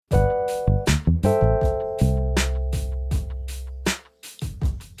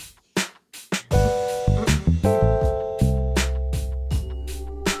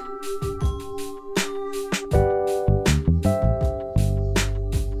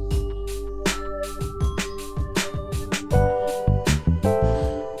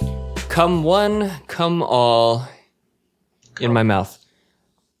Come one, come all in my mouth.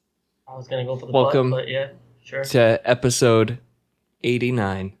 I was going to go for the Welcome butt, but yeah, sure. To episode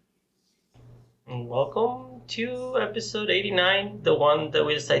 89. Welcome to episode 89, the one that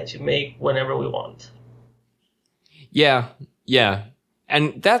we decide to make whenever we want. Yeah.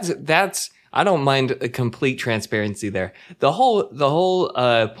 And that's I don't mind a complete transparency there. The whole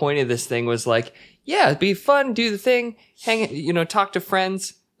point of this thing was like, yeah, it'd be fun, do the thing, talk to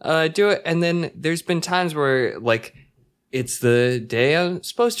friends, do it. And then there's been times where like it's the day I'm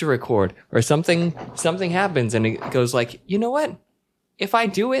supposed to record or something happens and it goes like, you know what? If I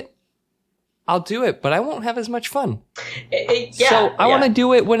do it, I'll do it, but I won't have as much fun. So I want to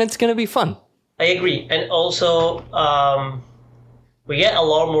do it when it's going to be fun. I agree. And also, we get a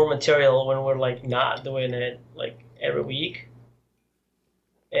lot more material when we're like not doing it like every week.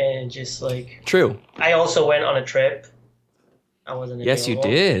 And just like... True. I also went on a trip. I wasn't available. Yes, you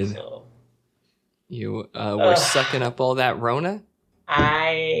did. So. You were sucking up all that Rona?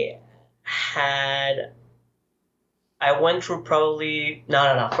 I went through probably...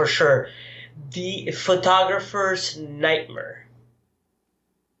 No, for sure. The photographer's nightmare.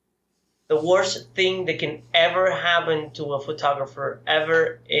 The worst thing that can ever happen to a photographer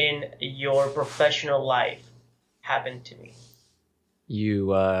ever in your professional life happened to me.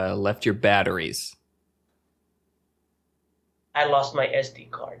 You left your batteries. I lost my SD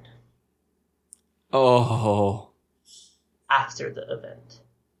card. Oh. After the event.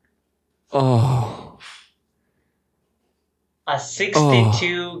 Oh. A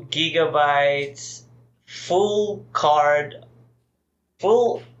 62 gigabytes full card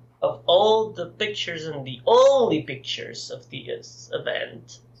full of all the pictures and the only pictures of the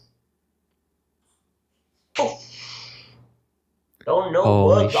event. Oof. Don't know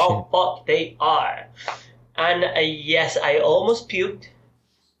Holy what the fuck they are. And yes, I almost puked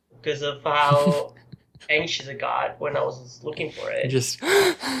because of how anxious I got when I was looking for it.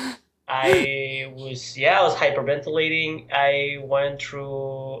 I was hyperventilating. I went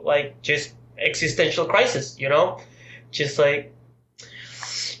through like just existential crisis, just like.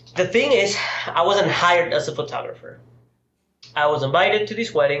 The thing is, I wasn't hired as a photographer. I was invited to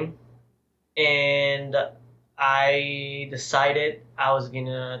this wedding, and I decided I was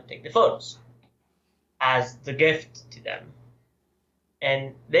gonna take the photos as the gift to them.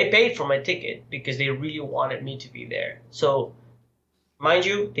 And they paid for my ticket because they really wanted me to be there. So, mind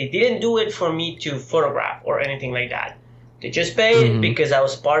you, they didn't do it for me to photograph or anything like that. They just paid because I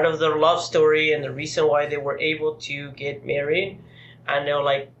was part of their love story and the reason why they were able to get married. And they were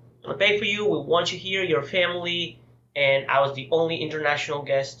like, I'm gonna pay for you, we want you here, your family. And I was the only international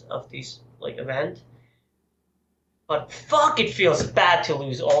guest of this event. But fuck, it feels bad to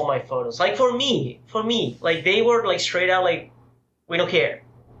lose all my photos. Like for me, like they were like straight out like, we don't care.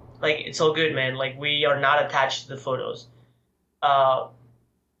 Like it's all good, man. Like we are not attached to the photos. But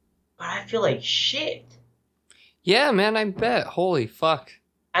I feel like shit. Yeah, man, I bet. Holy fuck.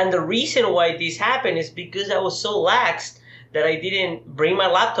 And the reason why this happened is because I was so lax that I didn't bring my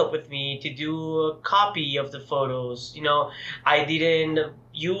laptop with me to do a copy of the photos. I didn't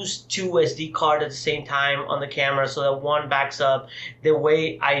use two SD cards at the same time on the camera so that one backs up the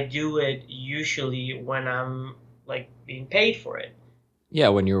way I do it usually when I'm being paid for it. Yeah,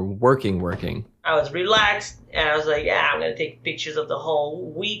 when you're working. I was relaxed and I was like, yeah, I'm going to take pictures of the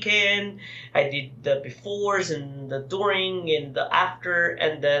whole weekend. I did the befores and the during and the after,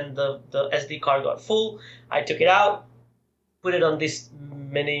 and then the SD card got full. I took it out, put it on this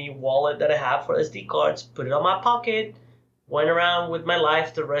mini wallet that I have for SD cards, put it on my pocket, went around with my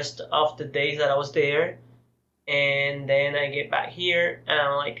life the rest of the days that I was there. And then I get back here and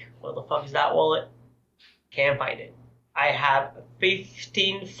I'm like, what the fuck is that wallet? Can't find it. I have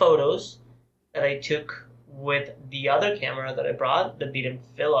 15 photos that I took with the other camera that I brought that didn't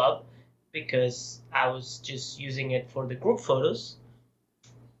fill up because I was just using it for the group photos.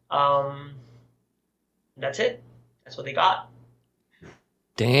 That's it. That's what they got.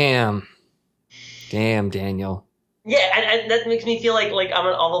 Damn, Daniel. Yeah, and that makes me feel like I'm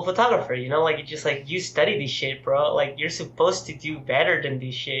an awful photographer, it's just you study this shit, bro. You're supposed to do better than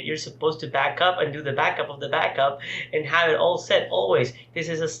this shit. You're supposed to back up and do the backup of the backup and have it all set always. This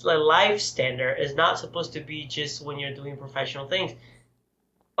is a life standard. It's not supposed to be just when you're doing professional things.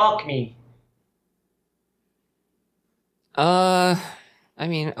 Fuck me. I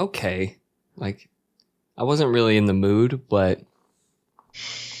mean, okay. I wasn't really in the mood, but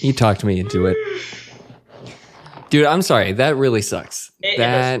you talked me into it. Dude, I'm sorry. That really sucks. It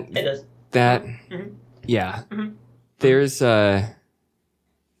does. Yeah. There's I'm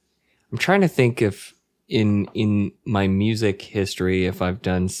trying to think if in my music history if I've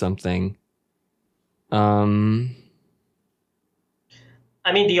done something. I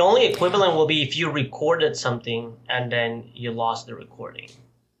mean, the only equivalent will be if you recorded something and then you lost the recording.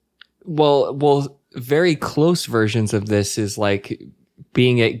 Well, very close versions of this is like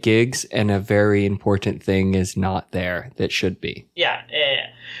being at gigs and a very important thing is not there that should be. Yeah.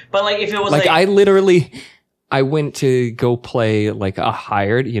 But like if it was like I went to go play like a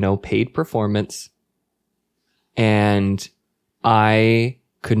hired, paid performance, and I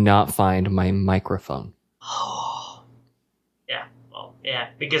could not find my microphone. Yeah. Well, yeah,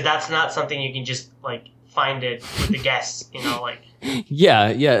 because that's not something you can just like find it with the guests, like.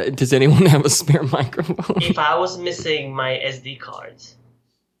 Yeah. Does anyone have a spare microphone? If I was missing my SD cards,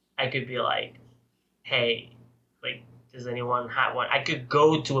 I could be like, hey, like, does anyone have one? I could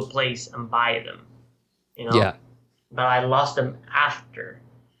go to a place and buy them, Yeah. But I lost them after.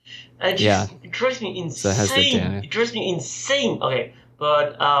 It drives me insane. So it drives me insane. Okay,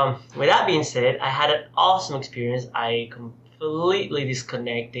 but with that being said, I had an awesome experience. I completely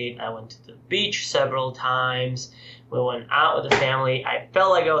disconnected. I went to the beach several times. We went out with the family. I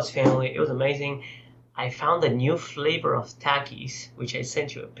felt like I was family. It was amazing. I found a new flavor of Takis, which I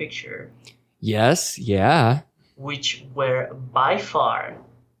sent you a picture. Yes, yeah. Which were by far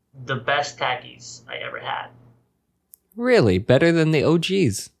the best Takis I ever had. Really? Better than the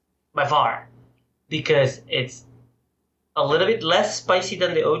OGs? By far. Because it's a little bit less spicy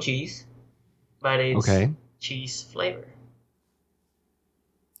than the OGs, but it's cheese flavor.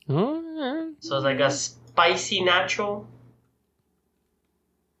 Oh. So it's like a spicy natural.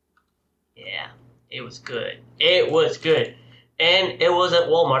 Yeah, it was good. It was good. And it was at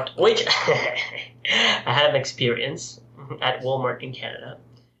Walmart, which I had an experience at Walmart in Canada.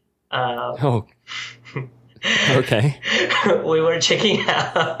 Okay. We were checking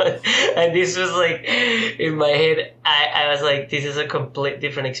out, and this was like in my head. I was like, this is a complete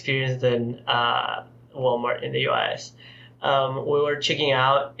different experience than Walmart in the US. We were checking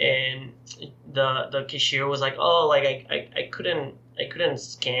out, and the cashier was like, "Oh, like I couldn't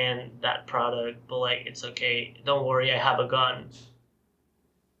scan that product, but like it's okay. Don't worry, I have a gun."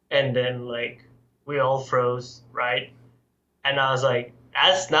 And then like we all froze, right? And I was like,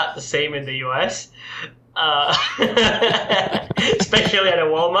 "That's not the same in the US." Especially at a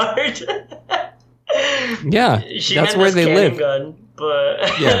Walmart. Yeah, that's where they live. Gun, but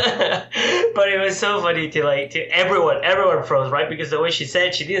but it was so funny to everyone froze, right? Because the way she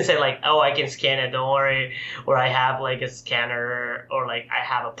didn't say like, "Oh, I can scan it, don't worry," or "I have like a scanner," or like, "I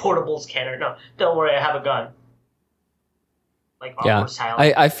have a portable scanner." No, don't worry, I have a gun. Like awkward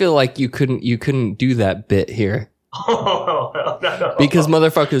silence. I feel like you couldn't do that bit here. Oh, no. Because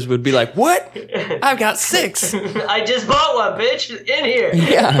motherfuckers would be like, "What? I've got 6. I just bought one, bitch. In here."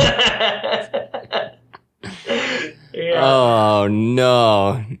 Yeah. Yeah. Oh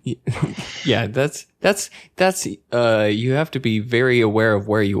no. Yeah, that's you have to be very aware of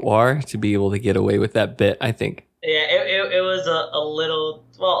where you are to be able to get away with that bit, I think. Yeah, it was a little,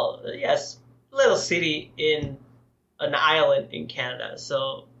 well, yes, little city in an island in Canada,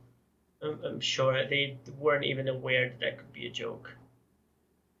 so I'm sure they weren't even aware that could be a joke.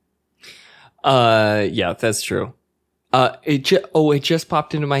 Yeah, that's true. It just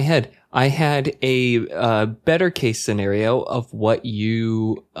popped into my head. I had a better case scenario of what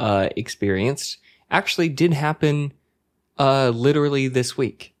you experienced. Actually, did happen literally this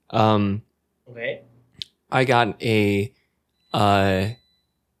week. Okay. I got a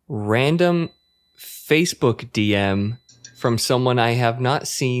random Facebook DM from someone I have not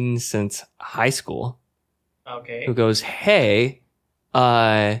seen since high school. Okay. Who goes, "Hey,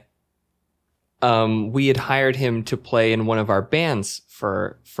 we had hired him to play in one of our bands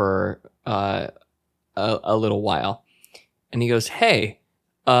for a little while," and he goes, "Hey,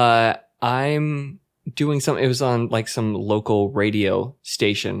 I'm doing something." It was on like some local radio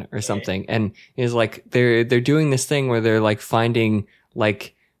station or something, and he's like, they're doing this thing where they're like finding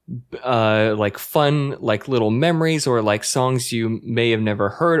like fun like little memories or like songs you may have never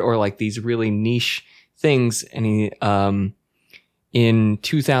heard or like these really niche things. And he in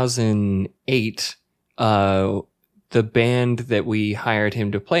 2008 the band that we hired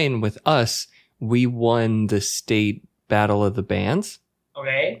him to play in with us, we won the state battle of the bands.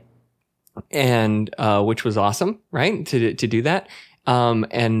 Okay. And which was awesome, right? To do that.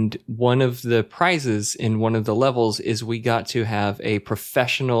 And one of the prizes in one of the levels is we got to have a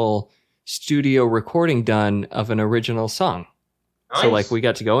professional studio recording done of an original song. Nice. So like we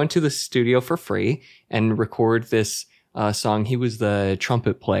got to go into the studio for free and record this song. He was the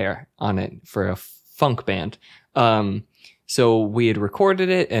trumpet player on it for a funk band. So we had recorded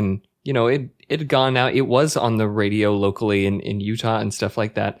it and it had gone out. It was on the radio locally in Utah and stuff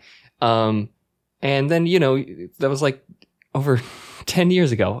like that. And then, that was like over 10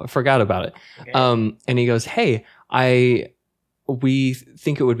 years ago. I forgot about it. Okay. And he goes, hey, we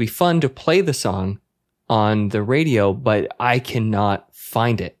think it would be fun to play the song on the radio, but I cannot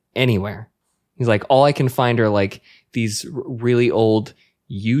find it anywhere. He's like, all I can find are like these really old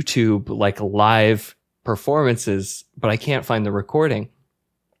YouTube, like live performances, but I can't find the recording.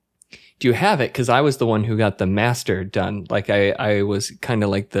 Do you have it? Cause I was the one who got the master done. Like I was kind of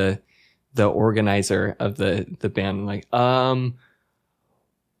like the organizer of the band. Like, let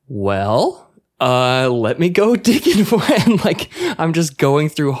me go digging for it. And like, I'm just going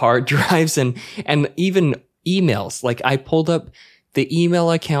through hard drives and even emails. Like I pulled up the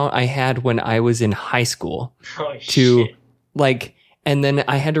email account I had when I was in high school Shit. like, and then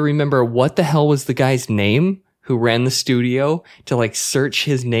I had to remember what the hell was the guy's name who ran the studio to like search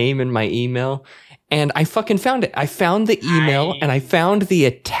his name in my email. And I fucking found it. I found the email and I found the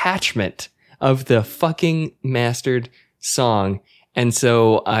attachment of the fucking mastered song. And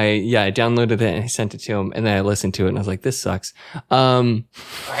so I downloaded it and I sent it to him, and then I listened to it and I was like, this sucks.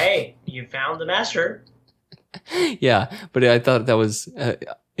 Hey, you found the master. Yeah, but I thought that was,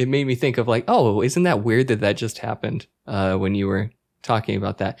 it made me think of like, oh, isn't that weird that just happened when you were talking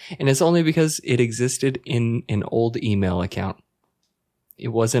about that? And it's only because it existed in an old email account. It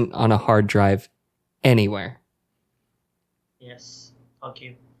wasn't on a hard drive anywhere. Yes, fuck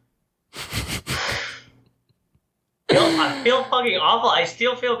you. I feel fucking awful. I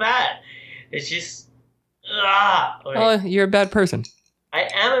still feel bad. It's just, okay. Oh, you're a bad person. I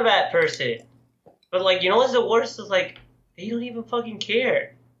am a bad person. But like, what's the worst is like, they don't even fucking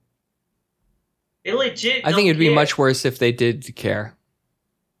care. They legit I think it'd be care. much worse if they did care.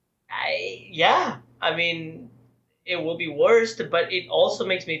 I mean, it will be worse, but it also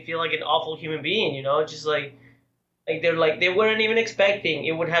makes me feel like an awful human being, just like they're like, they weren't even expecting.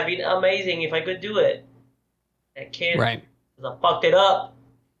 It would have been amazing if I could do it. I can't. Right. I fucked it up.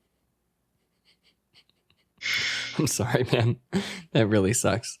 I'm sorry, man. That really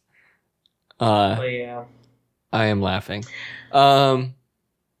sucks. But yeah. I am laughing. What?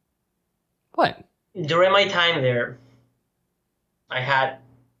 During my time there, I had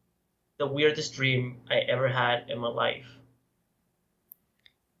the weirdest dream I ever had in my life.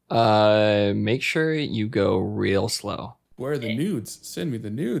 Make sure you go real slow. Where are the nudes? Send me the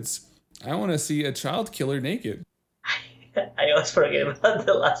nudes. I want to see a child killer naked. I always forget about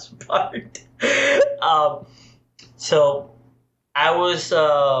the last part. So I was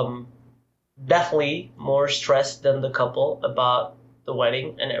definitely more stressed than the couple about the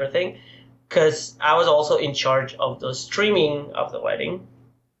wedding and everything, because I was also in charge of the streaming of the wedding,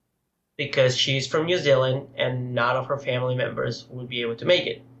 because she's from New Zealand and none of her family members would be able to make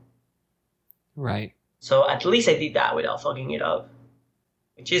it. Right. So at least I did that without fucking it up,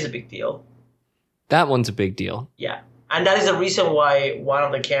 which is a big deal. That one's a big deal. Yeah. And that is the reason why one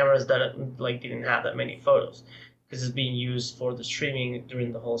of the cameras that like didn't have that many photos, because it's being used for the streaming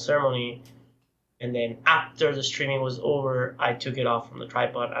during the whole ceremony. And then after the streaming was over, I took it off from the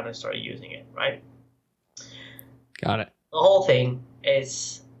tripod and I started using it, right? Got it. The whole thing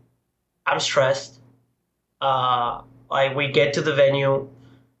is, I'm stressed. We get to the venue,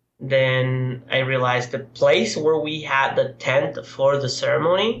 then I realized the place where we had the tent for the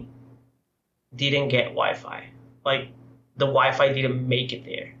ceremony didn't get Wi-Fi. Like, the Wi-Fi didn't make it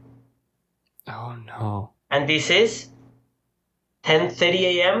there. Oh, no. And this is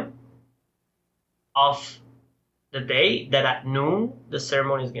 10:30 a.m. of the day that at noon the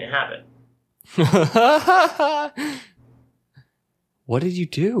ceremony is going to happen. What did you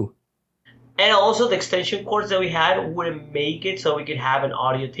do? And also the extension cords that we had wouldn't make it so we could have an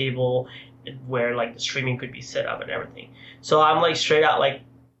audio table where like the streaming could be set up and everything. So I'm like straight out like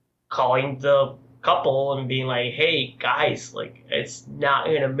calling the couple and being like, hey guys, like it's not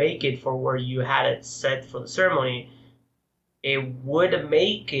going to make it for where you had it set for the ceremony. It would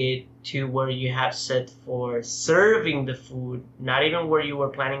make it to where you have set for serving the food, not even where you were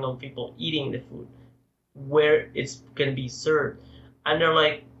planning on people eating the food, where it's going to be served. And they're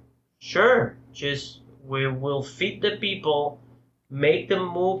like, sure, just we will feed the people, make them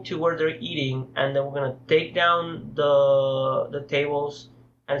move to where they're eating, and then we're going to take down the tables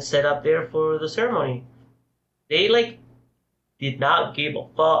and set up there for the ceremony. They like did not give a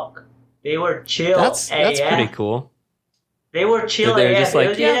fuck. They were chill. That's pretty cool. They were chill. They're just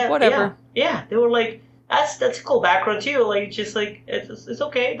like, yeah, whatever. Yeah, they were like, that's a cool background too. Like just like it's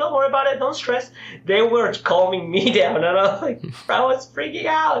okay. Don't worry about it. Don't stress. They were calming me down, and I was like, I was freaking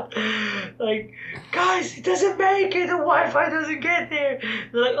out. Like, guys, it doesn't make it. The Wi-Fi doesn't get there.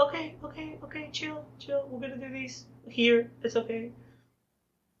 They're like, okay, chill. We're gonna do these here. It's okay.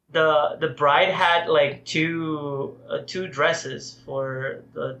 The bride had like two dresses for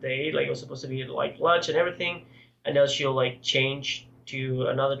the day. Like it was supposed to be like lunch and everything, and then she'll like change to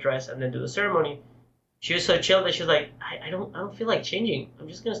another dress and then do the ceremony. She was so chill that she was like, I don't feel like changing. I'm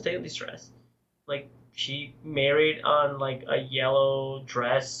just gonna stay in this dress. Like she married on like a yellow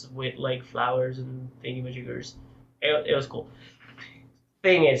dress with like flowers and thingy-majiggers. It was cool.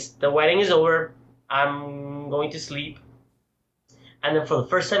 Thing is, the wedding is over. I'm going to sleep. And then for the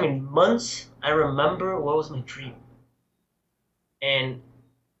first time in months, I remember what was my dream. And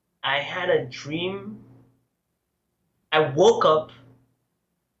I had a dream. I woke up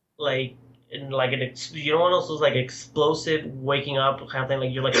like in like one of those like explosive waking up kind of thing.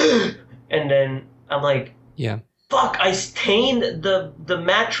 Like you're like, and then I'm like, Yeah. fuck! I stained the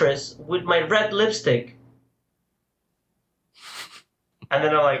mattress with my red lipstick. And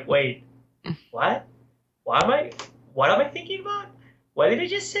then I'm like, wait, what? What am I thinking about? What did I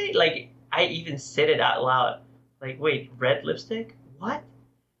just say? Like, I even said it out loud. Like, wait, red lipstick? What?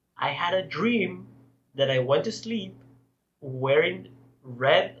 I had a dream that I went to sleep wearing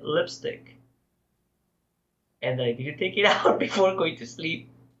red lipstick. And I didn't take it out before going to sleep.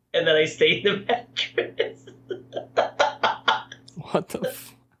 And then I stayed in the mattress. What the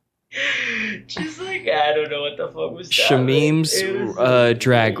f- Just like, I don't know what the fuck was that. Shamim's It was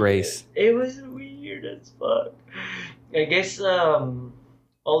drag weird. race. It was weird as fuck. I guess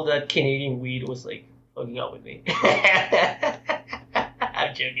all that Canadian weed was like fucking up with me.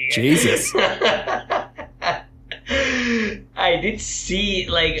 I'm joking. Jesus. I did see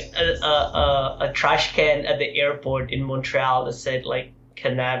like a trash can at the airport in Montreal that said like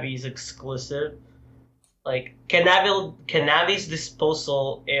cannabis exclusive, like cannabis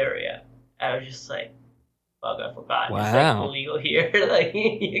disposal area. I was just like, fuck, I forgot. It's like Wow. illegal here. Like,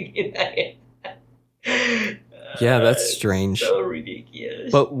 you can, Yeah, that's strange. So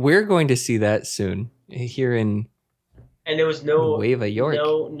ridiculous. But we're going to see that soon here in and there was no Nueva York.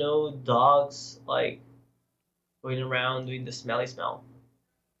 no dogs like going around doing the smelly smell.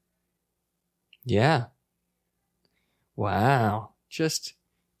 Yeah. Wow. Just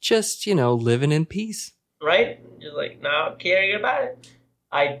living in peace. Right? Just like not caring about it.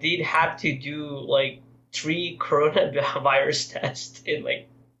 I did have to do like 3 coronavirus tests in like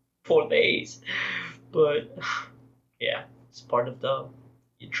 4 days. But yeah, it's part of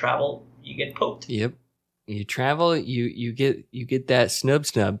you travel, you get poked. Yep. You travel, you get that snub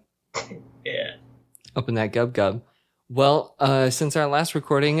Yeah. up in that gub. Well, since our last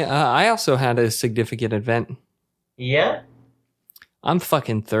recording, I also had a significant event. Yeah? I'm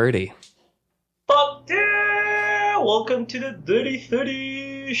fucking 30. Fuck yeah! Welcome to the Dirty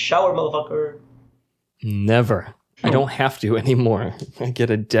 30 shower, motherfucker. Never. I don't have to anymore. I get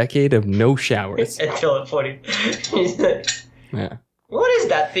a decade of no showers. Until I'm 40. Yeah. What is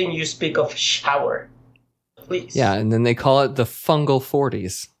that thing you speak of, shower? Please. Yeah, and then they call it the fungal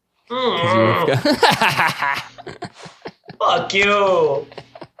 40s. 'Cause Mm, you've got- fuck you.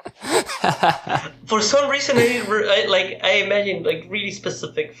 For some reason, I imagine like really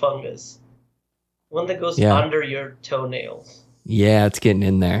specific fungus. One that goes Yeah. under your toenails. Yeah, it's getting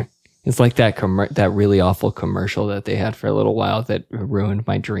in there. It's like that that really awful commercial that they had for a little while that ruined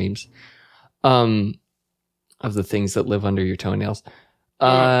my dreams. Of the things that live under your toenails.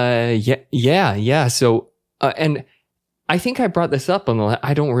 Yeah. So, and I think I brought this up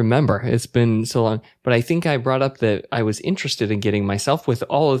I don't remember. It's been so long, but I think I brought up that I was interested in getting myself with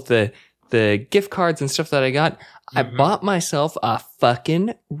all of the gift cards and stuff that I got. I Mhm. bought myself a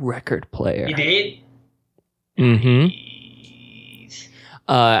fucking record player. You did? Mm-hmm. Jeez.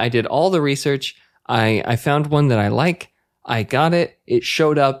 I did all the research. I found one that I like. I got it. It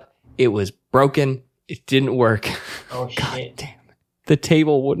showed up. It was broken. It didn't work. Oh God shit. damn it. The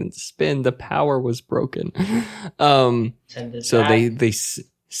table wouldn't spin. The power was broken. Send this So back. they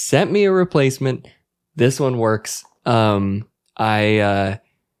sent me a replacement. This one works. I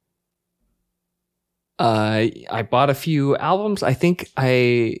bought a few albums. I think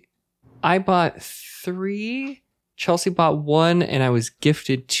I bought 3. Chelsea bought 1, and I was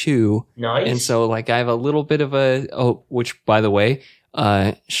gifted 2. Nice. And so, like, I have a little bit of which, by the way,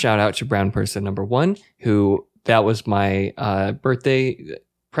 shout out to Brown Person number 1, who that was my birthday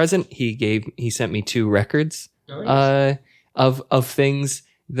present. He sent me 2 records Nice. of things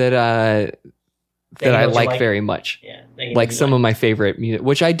that that I like very much. Yeah. Like some of my favorite music,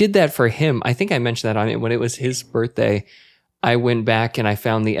 which I did that for him. I think I mentioned that on it when it was his birthday. I went back and I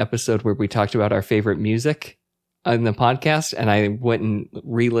found the episode where we talked about our favorite music in the podcast, and I went and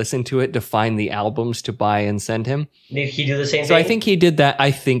re-listened to it to find the albums to buy and send him. Did he do the same thing? So I think he did that.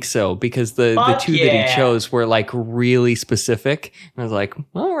 I think so, because the two that he chose were like really specific. And I was like,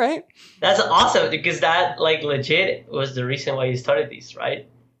 all right. That's awesome, because that like legit was the reason why he started these, right?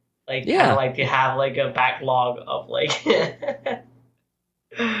 Like, kind of like to have like a backlog of like.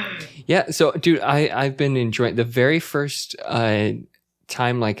 Yeah. So, dude, I've been enjoying the very first time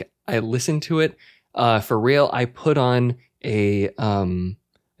like I listened to it for real. I put on a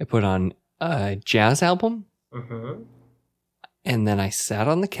jazz album, and then I sat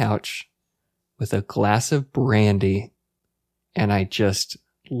on the couch with a glass of brandy, and I just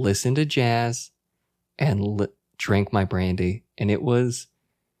listened to jazz and drank my brandy, and it was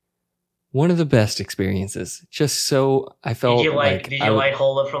one of the best experiences. Just so I felt did you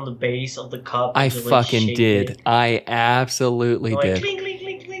hold it from the base of the cup? I fucking did. It? I absolutely did. Clink, clink,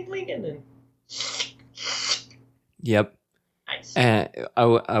 clink, clink, clink, and then. Yep. Nice. And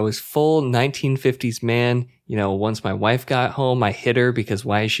I was full 1950s man. You know, once my wife got home, I hit her because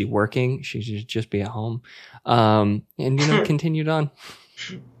why is she working? She should just be at home. And you know, continued on.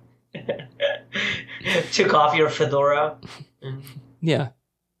 Took off your fedora. Yeah.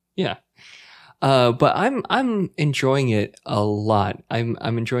 But I'm enjoying it a lot. I'm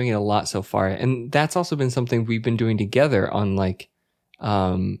enjoying it a lot so far. And that's also been something we've been doing together on like,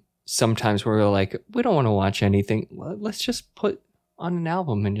 sometimes where we're like, we don't want to watch anything. Let's just put on an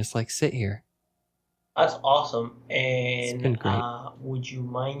album and just like sit here. That's awesome. And it's been great. Would you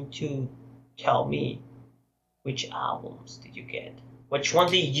mind to tell me which albums did you get? Which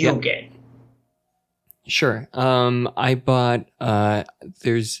one did you get? Sure. I bought,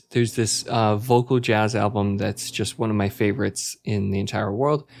 there's this, vocal jazz album that's just one of my favorites in the entire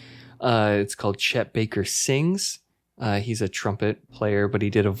world. It's called Chet Baker Sings. He's a trumpet player, but he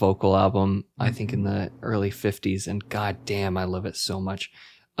did a vocal album, I think in the early 50s, and god damn, I love it so much.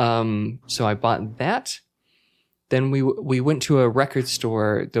 So I bought that. Then we went to a record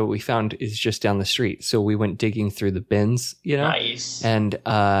store that we found is just down the street. So we went digging through the bins, you know? Nice. And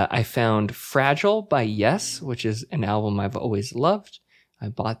I found Fragile by Yes, which is an album I've always loved. I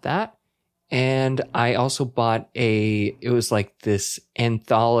bought that. And I also bought it was like this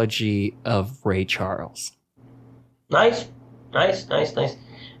anthology of Ray Charles. Nice.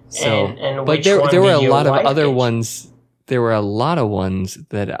 So, and but there were a lot of other ones. There were a lot of ones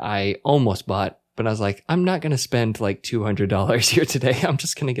that I almost bought. But I was like, I'm not going to spend like $200 here today. I'm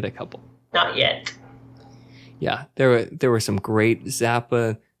just going to get a couple. Not yet. Yeah, there were some great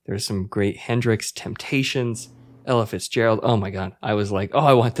Zappa. There was some great Hendrix, Temptations, Ella Fitzgerald. Oh my God. I was like, oh,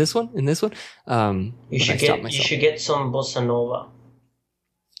 I want this one and this one. You should get some Bossa Nova.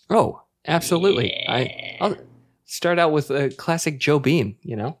 Oh, absolutely. Yeah. I'll start out with a classic Joe Beam,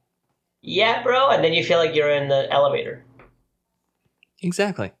 you know? Yeah, bro. And then you feel like you're in the elevator.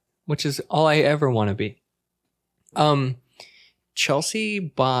 Exactly. Which is all I ever want to be. Chelsea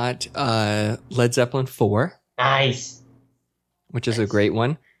bought Led Zeppelin 4. Nice. Which is a great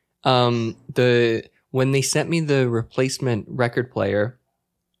one. When they sent me the replacement record player,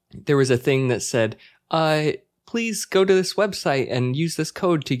 there was a thing that said, please go to this website and use this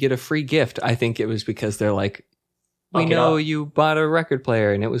code to get a free gift. I think it was because they're like, we know you bought a record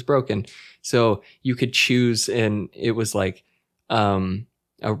player and it was broken. So you could choose, and it was like,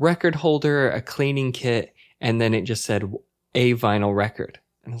 a record holder, a cleaning kit, and then it just said a vinyl record.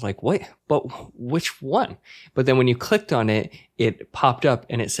 And I was like, what? But which one? But then when you clicked on it, it popped up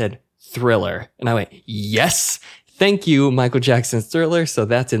and it said Thriller. And I went, yes, thank you, Michael Jackson's Thriller. So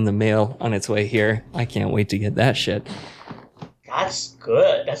that's in the mail on its way here. I can't wait to get that shit. That's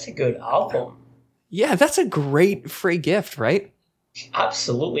good. That's a good album. Yeah, that's a great free gift, right?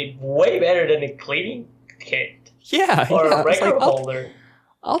 Absolutely. Way better than a cleaning kit. Yeah. Or a record holder.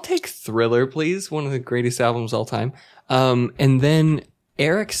 I'll take Thriller, please. One of the greatest albums of all time. And then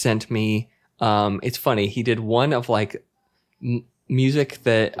Eric sent me, it's funny, he did one of like music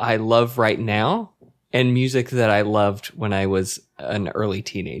that I love right now and music that I loved when I was an early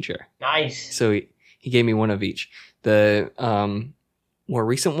teenager. Nice. So he gave me one of each. The more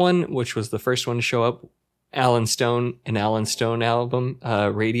recent one, which was the first one to show up, an Alan Stone album,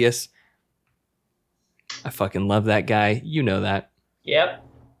 Radius. I fucking love that guy. You know that. Yep.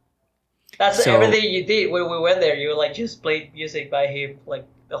 That's everything you did when we went there. You like just played music by him like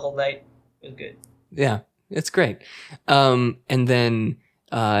the whole night. It was good. Yeah, it's great. And then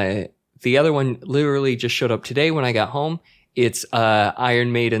the other one literally just showed up today when I got home. It's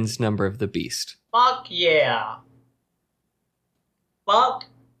Iron Maiden's Number of the Beast. Fuck yeah. Fuck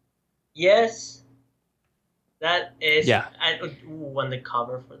yes. That is. Yeah. On the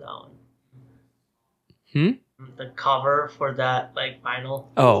cover for that one. Hmm? The cover for that like vinyl.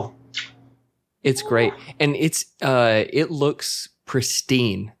 Oh, it's great. And it looks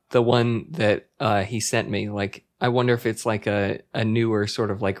pristine. The one that he sent me, like, I wonder if it's like a newer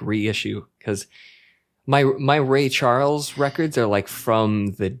sort of like reissue, because my Ray Charles records are like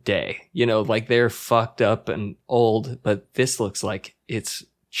from the day, you know, like they're fucked up and old, but this looks like it's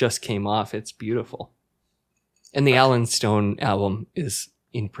just came off. It's beautiful. And the Alan Stone album is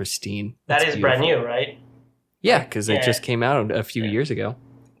in pristine. That It's is brand beautiful. new, right? Yeah, because Yeah. it just came out a few years ago.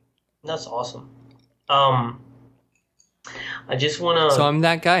 That's awesome. I just want So to I'm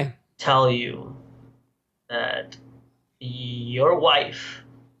that guy. tell you that your wife,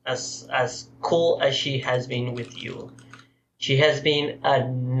 as cool as she has been with you, she has been a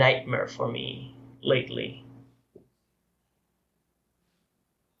nightmare for me lately.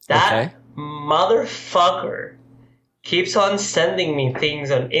 That Okay. motherfucker keeps on sending me things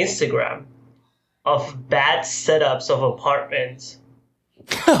on Instagram of bad setups of apartments.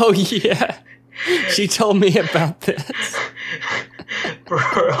 Oh yeah, she told me about this.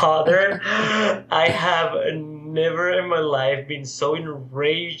 Brother, I have never in my life been so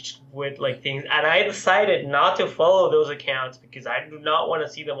enraged with like things, and I decided not to follow those accounts because I do not want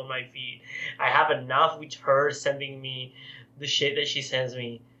to see them on my feed. I have enough with her sending me the shit that she sends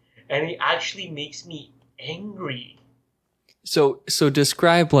me, and it actually makes me angry. So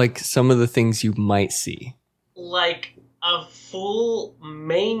describe like some of the things you might see. Like a full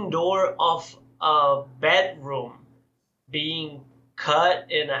main door of a bedroom being cut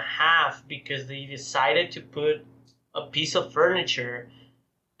in half because they decided to put a piece of furniture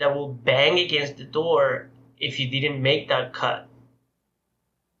that will bang against the door if you didn't make that cut.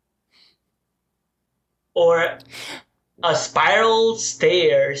 Or a spiral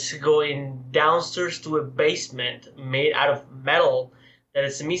stairs going downstairs to a basement made out of metal that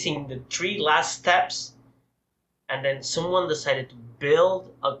is missing the 3 last steps, and then someone decided to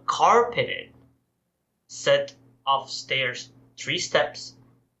build a carpeted set of stairs, 3 steps,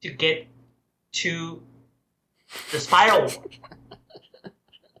 to get to the spiral.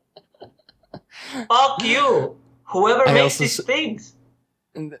 Fuck you! Whoever I makes also these things.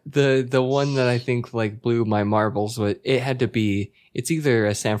 And the one that I think like blew my marbles was it had to be, it's either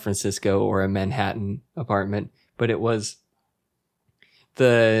a San Francisco or a Manhattan apartment, but it was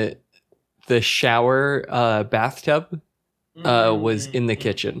the shower bathtub was in the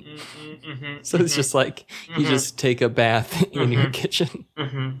kitchen. So it's just like you just take a bath in your kitchen.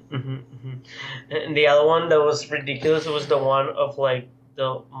 And the other one that was ridiculous was the one of like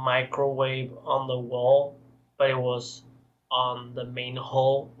the microwave on the wall, but it was on the main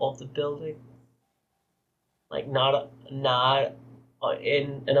hall of the building, like not in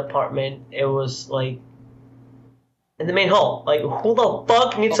an apartment. It was like in the main hall. Like, who the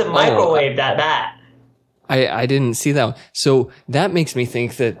fuck needs a microwave that bad? I didn't see that one. So that makes me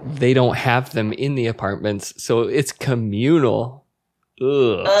think that they don't have them in the apartments, so it's communal.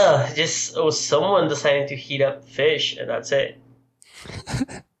 Ugh. Just it was someone deciding to heat up fish, and that's it.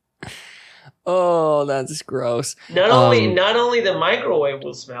 Oh, that's gross. Not only the microwave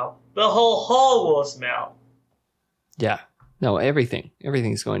will smell, the whole hall will smell. Yeah. No,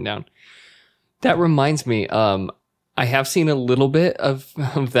 everything's going down. That reminds me, I have seen a little bit of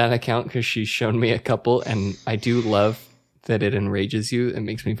that account because she's shown me a couple, and I do love that it enrages you. It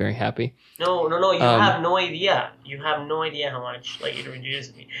makes me very happy. No, you have no idea. You have no idea how much like it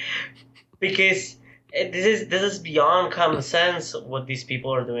enrages me, because this is beyond common sense what these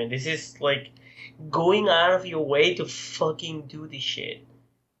people are doing. This is like going out of your way to fucking do this shit.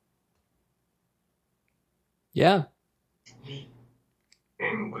 Yeah.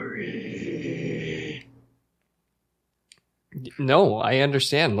 Angry. No, I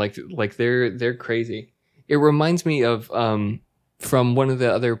understand. Like they're crazy. It reminds me of from one of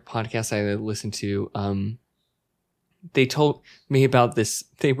the other podcasts I listened to. They told me about this.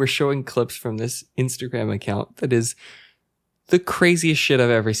 They were showing clips from this Instagram account that is the craziest shit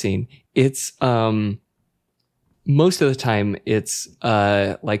I've ever seen. It's most of the time it's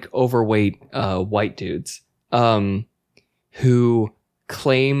like overweight white dudes who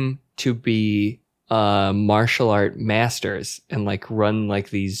claim to be martial art masters and like run like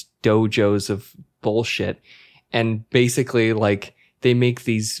these dojos of bullshit, and basically like they make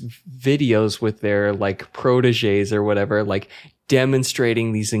these videos with their like proteges or whatever, like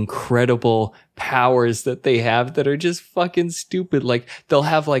demonstrating these incredible powers that they have that are just fucking stupid. Like they'll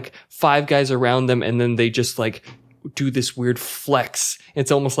have like 5 guys around them and then they just like do this weird flex.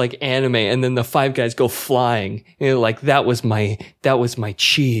 It's almost like anime. And then the five guys go flying. And like, that was my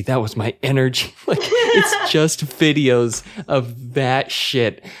chi. That was my energy. Like, it's just videos of that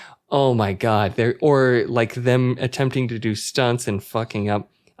shit. Oh my God. Or like them attempting to do stunts and fucking up.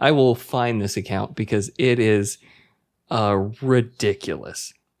 I will find this account because it is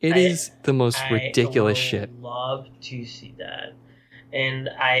ridiculous. It is the most ridiculous shit. I would love to see that. And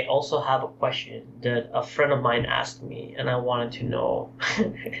I also have a question that a friend of mine asked me, and I wanted to know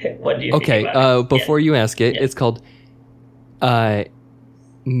what do you think about it? Before you ask it, it's called Mick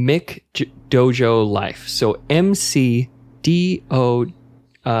Dojo Life. So McDojolife.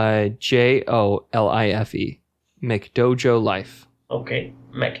 Mick Dojo Life. Okay,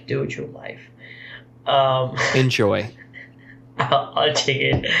 Mick Dojo Life. Enjoy. I'll take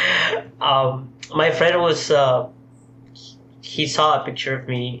it. My friend was he saw a picture of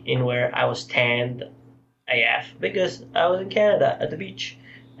me in where I was tanned AF because I was in Canada at the beach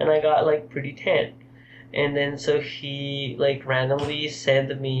and I got like pretty tan. And then so he like randomly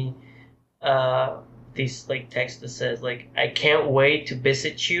sent me this like text that says like, I can't wait to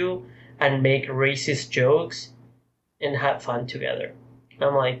visit you and make racist jokes and have fun together.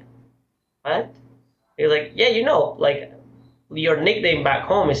 I'm like, what? He's like, yeah, you know, like your nickname back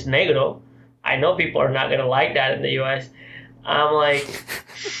home is Negro. I know people are not gonna like that in the US. I'm like,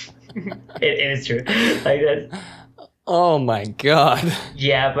 it is true. Like that. Oh my God.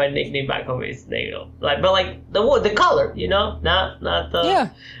 Yeah, my nickname back home is Negro. Like, but like the color, you know, not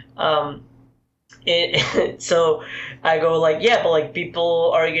the. Yeah. So I go like, yeah, but like people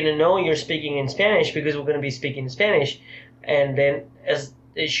are gonna know you're speaking in Spanish because we're gonna be speaking Spanish, and then as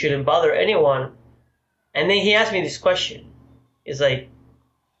it shouldn't bother anyone. And then he asked me this question. It's like,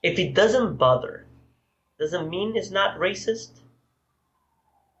 if it doesn't bother, doesn't mean it's not racist?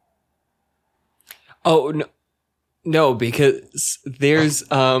 Oh, no, because there's,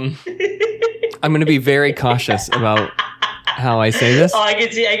 I'm going to be very cautious about how I say this. Oh, I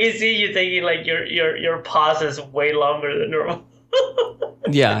can see you thinking like your pause is way longer than normal.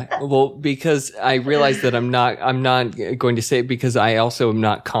 Yeah, well, because I realize that I'm not going to say it because I also am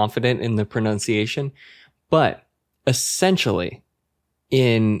not confident in the pronunciation, but essentially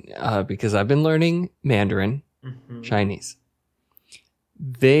because I've been learning Mandarin, Chinese,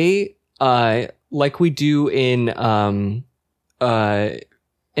 they, like we do in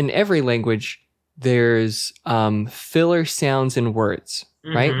every language, there's, filler sounds in words,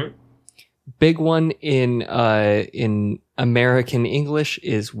 right? Big one in American English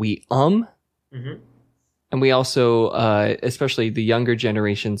is and we also, especially the younger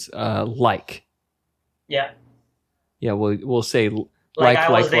generations, like. Yeah. Yeah, we'll say like I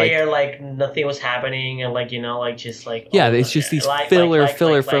was there, like nothing was happening, and like, you know, like just like yeah, it's just these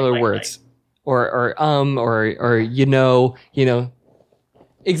filler words, or you know,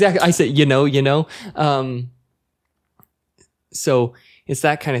 exactly. I said you know, so it's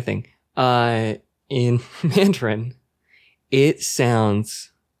that kind of thing. In Mandarin, it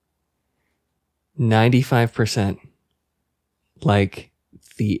sounds 95% like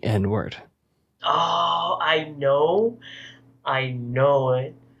the N-word. Oh, I know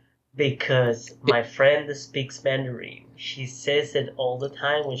it because my friend that speaks Mandarin, she says it all the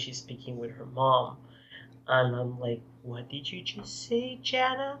time when she's speaking with her mom. And I'm like, what did you just say,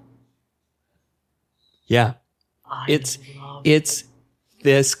 Jana? Yeah. It's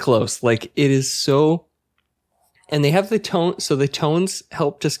this close. Like, it is so, and they have the tone, so the tones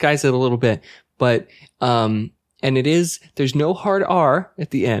help disguise it a little bit, but, and there's no hard R at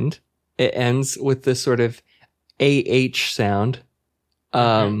the end. It ends with this sort of AH sound.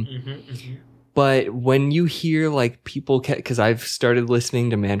 But when you hear like people, cause I've started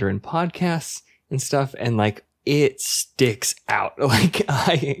listening to Mandarin podcasts and stuff, and like it sticks out. Like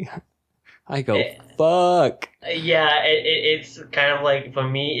I go, fuck. Yeah. It's kind of like, for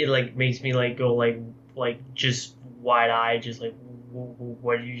me, it like makes me like go like just wide eyed, just like,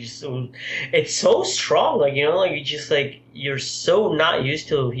 what you just, it's so strong, like, you know, like you just like, you're so not used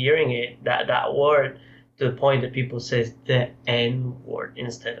to hearing it, that word, to the point that people says the N word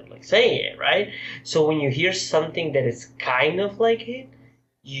instead of like saying it, right? So when you hear something that is kind of like it,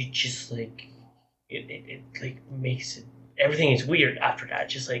 you just like it like makes it, everything is weird after that.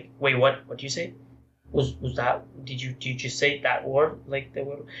 Just like, wait, what do you say? Was that, did you just say that word, like the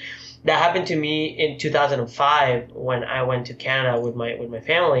word? That happened to me in 2005 when I went to Canada with my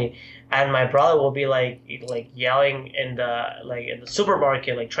family, and my brother will be like yelling in the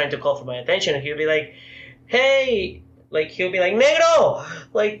supermarket, like trying to call for my attention, and he'll be like, hey, like he'll be like, Negro,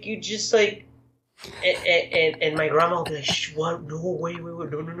 like you just like And my grandma would be like, Shh, what? No, wait,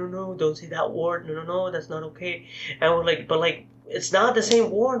 no, don't say that word. No, that's not okay. And we're like, but like, it's not the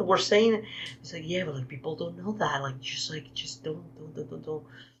same word. We're saying, it's like, yeah, but like people don't know that. Just don't.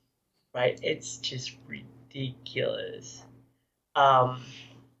 Right? It's just ridiculous. Um,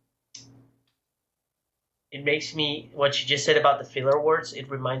 it makes me, what you just said about the filler words, it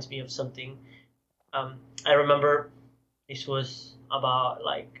reminds me of something. I remember this was about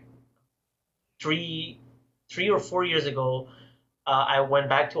like three 3 or 4 years ago. I went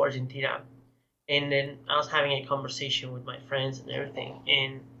back to Argentina, and then I was having a conversation with my friends and everything,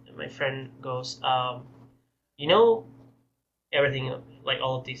 and my friend goes, you know, everything, like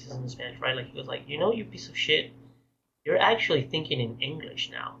all of this is in Spanish, right? Like he goes like, you piece of shit, you're actually thinking in English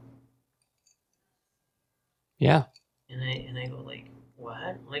now. Yeah. And I go like,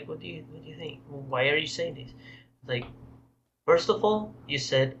 what? Like, what do you think? Why are you saying this? Like, first of all, you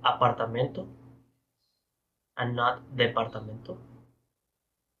said apartamento and not departamento.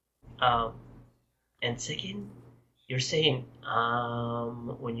 Um, and second, you're saying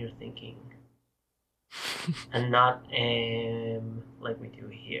when you're thinking, and not like we do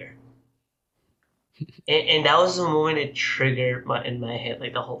here. And that was the moment it triggered in my head,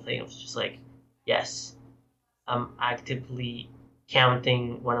 like the whole thing. It was just like, yes, I'm actively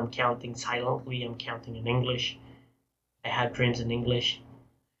counting. When I'm counting silently, I'm counting in English. I had dreams in English.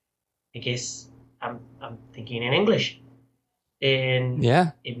 I guess I'm thinking in English, and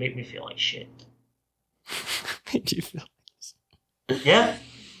Yeah. it made me feel like shit. Do you feel? Yeah.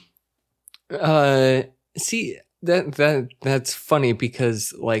 See, that's funny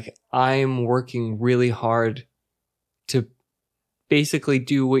because like I'm working really hard to basically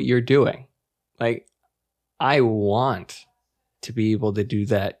do what you're doing. Like I want to be able to do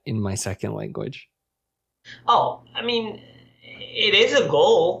that in my second language. Oh, I mean, it is a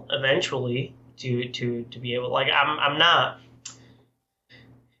goal eventually to be able. Like I'm not.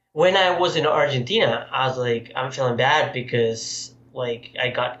 When I was in Argentina, I was like, I'm feeling bad because like I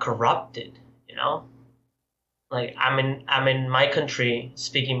got corrupted. You know, like I'm in my country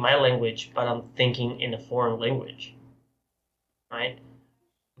speaking my language, but I'm thinking in a foreign language, right?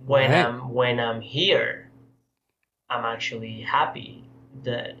 Right. When I'm here, I'm actually happy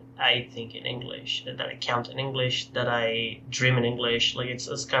that I think in English, that I count in English, that I dream in English. Like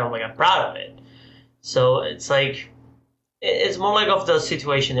it's kind of like I'm proud of it. So it's like it's more like of the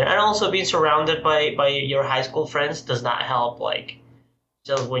situation there, and also being surrounded by your high school friends does not help. Like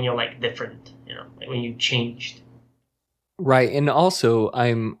just when you're like different, like when you changed. Right. And also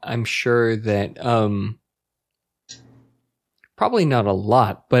I'm sure that probably not a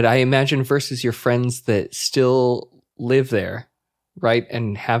lot, but I imagine versus your friends that still live there, right?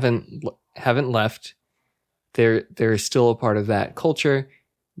 And haven't left. They're still a part of that culture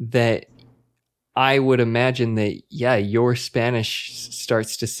that I would imagine that, yeah, your Spanish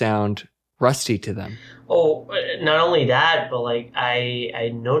starts to sound rusty to them. Oh, not only that, but like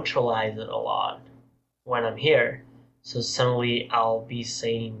I neutralize it a lot when I'm here. So suddenly I'll be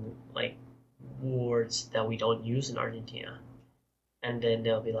saying like words that we don't use in Argentina. And then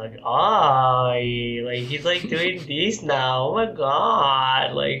they'll be like, "Oh, like he's like doing this now. Oh my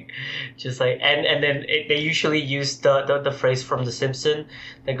god!" Like, just like, and then they usually use the phrase from The Simpsons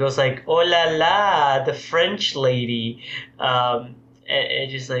that goes like, "Oh la la, the French lady," and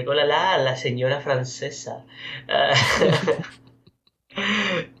just like, "Oh la la, la señora francesa."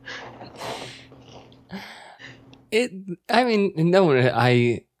 I mean, no,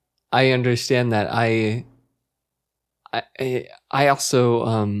 I understand that. I also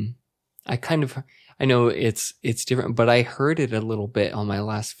I kind of I know it's different, but I heard it a little bit on my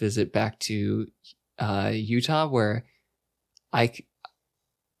last visit back to Utah, where I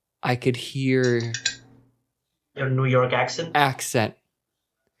could hear Your New York accent.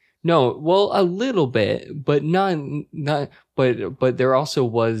 No, well, a little bit, but not. But there also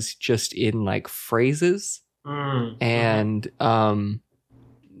was just in like phrases and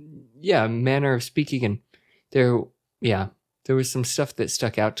yeah, manner of speaking, and there was some stuff that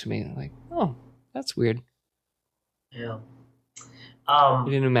stuck out to me. Like, oh, that's weird. Yeah. I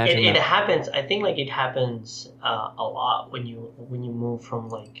didn't imagine it that. happens. I think like it happens a lot when you move from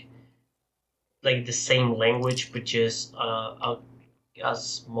like the same language, but just a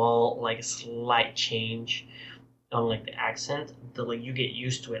small like slight change on like the accent. That like you get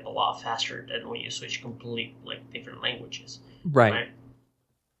used to it a lot faster than when you switch complete like different languages. Right.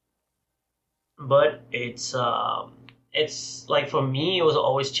 But it's like for me it was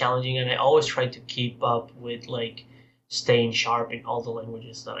always challenging, and I always tried to keep up with like staying sharp in all the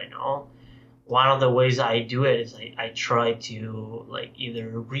languages that I know. one of the ways I do it is I try to like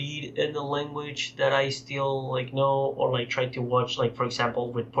either read in the language that I still like know, or like try to watch, like for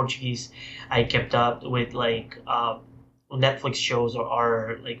example with Portuguese, I kept up with like Netflix shows or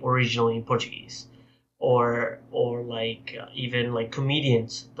are like originally in Portuguese, or like even like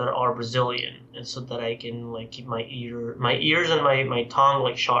comedians that are Brazilian, and so that I can like keep my ears and my tongue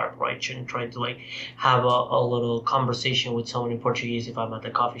like sharp, right? And try to like have a little conversation with someone in Portuguese if I'm at the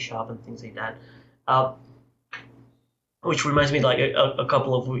coffee shop and things like that. Which reminds me, like a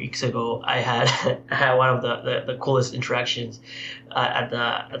couple of weeks ago, I had I had one of the coolest interactions at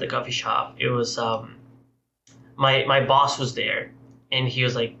the coffee shop. It was my boss was there, and he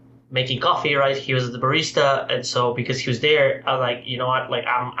was like making coffee, right? He was the barista, and so because he was there, I was like, you know what, like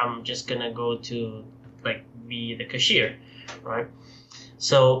I'm just gonna go to like be the cashier, right?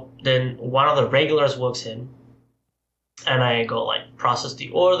 So then one of the regulars walks in, and I go like process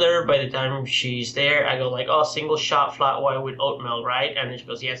the order. By the time she's there, I go like, oh, single shot flat white with oat milk, right? And then she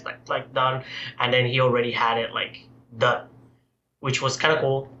goes, yes, like done. And then he already had it like done, which was kind of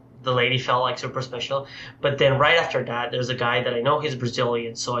cool. The lady felt like super special. But then right after that, there's a guy that I know, he's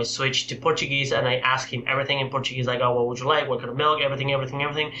Brazilian. So I switched to Portuguese and I ask him everything in Portuguese. I go, what would you like? What kind of milk? Everything.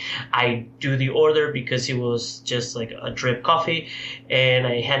 I do the order because it was just like a drip coffee. And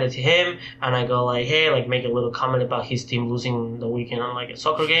I hand it to him and I go like, hey, like make a little comment about his team losing the weekend on like a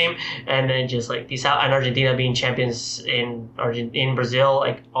soccer game. And then just like peace out. And Argentina being champions in Brazil,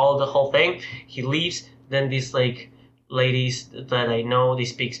 like all the whole thing. He leaves. Then this like ladies that I know, they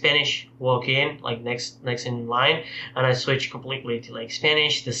speak Spanish, walk in like next in line, and I switch completely to like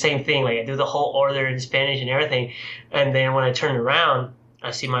Spanish. The same thing, like I do the whole order in Spanish and everything, and then when I turn around,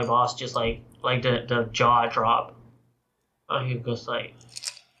 I see my boss just like the jaw drop. He goes like,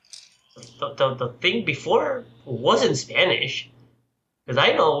 the thing before wasn't Spanish, because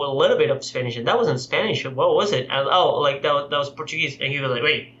I know a little bit of Spanish, and that wasn't Spanish. What was it? And, oh, like that was Portuguese, and he was like,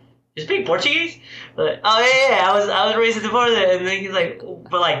 wait. You speak Portuguese? Like, oh yeah, I was raised in the border, and then he's like,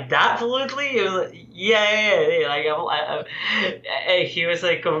 but like that fluently? It was like, yeah. Like and he was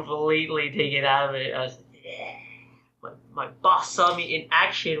like completely taken out of it. I was like, yeah. My boss saw me in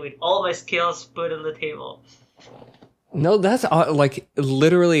action with all my skills put on the table. No, that's like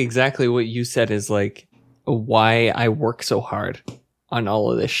literally exactly what you said is like why I work so hard on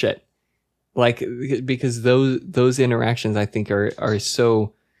all of this shit. Like because those interactions I think are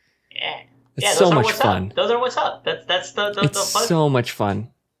so. It's so much fun. Those are what's up. That's the it's fun. So much fun.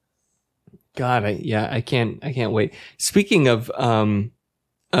 God, I can't wait. Speaking of an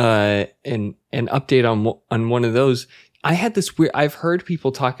update on one of those, I had this weird. I've heard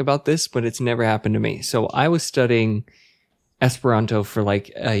people talk about this, but it's never happened to me. So I was studying Esperanto for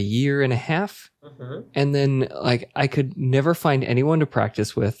like a year and a half, and then like I could never find anyone to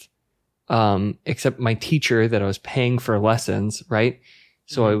practice with, except my teacher that I was paying for lessons, right?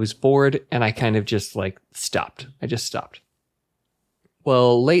 So I was bored and I kind of just like stopped. I just stopped.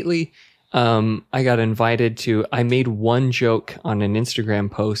 Well, lately, I got invited to, I made one joke on an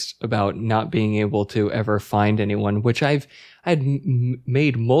Instagram post about not being able to ever find anyone, which I'd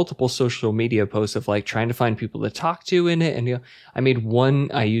made multiple social media posts of like trying to find people to talk to in it. And you know,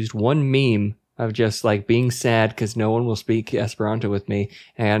 I used one meme of just like being sad because no one will speak Esperanto with me.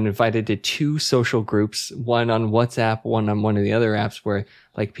 And I got invited to 2 social groups, one on WhatsApp, one on one of the other apps where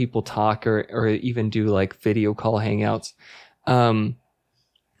like people talk or even do like video call hangouts.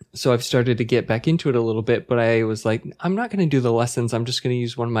 So I've started to get back into it a little bit, but I was like, I'm not going to do the lessons. I'm just going to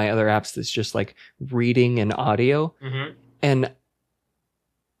use one of my other apps that's just like reading and audio. And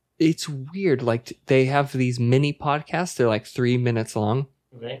it's weird. Like they have these mini podcasts. They're like 3 minutes long.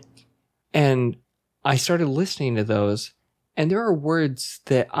 Okay. And I started listening to those, and there are words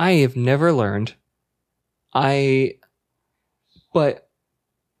that I have never learned. But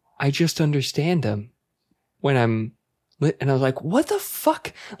I just understand them when and I was like, what the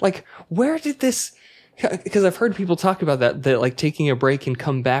fuck? Like, where did this, because I've heard people talk about that like taking a break and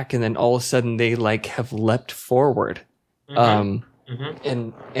come back, and then all of a sudden they like have leapt forward. And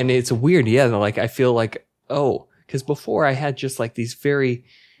it's weird. Yeah. Like, I feel like, oh, because before I had just like these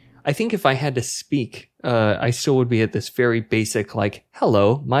I think if I had to speak, I still would be at this very basic, like,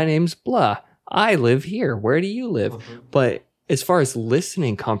 hello, my name's blah. I live here. Where do you live? But as far as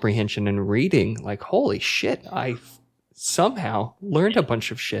listening comprehension and reading, like, holy shit, I somehow learned a bunch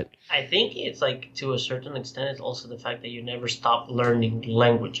of shit. I think it's like, to a certain extent, it's also the fact that you never stop learning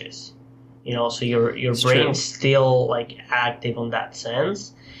languages. You know, so your brain's still like active on that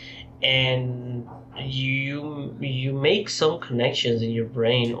sense. and you make some connections in your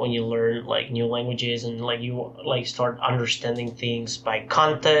brain when you learn like new languages, and like you like start understanding things by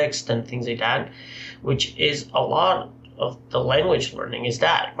context and things like that, which is a lot of the language learning is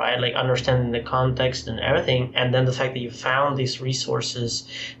that, right? Like understanding the context and everything, and then the fact that you found these resources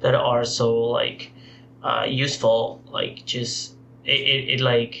that are so like useful, like just it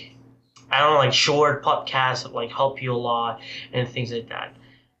like, I don't know, like short podcasts that like help you a lot and things like that.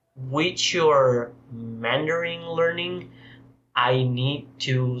 With your Mandarin learning, I need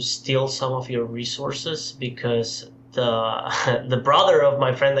to steal some of your resources, because the the brother of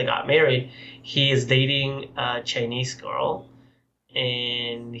my friend that got married, he is dating a Chinese girl,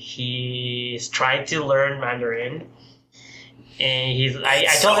 and he's trying to learn Mandarin. And I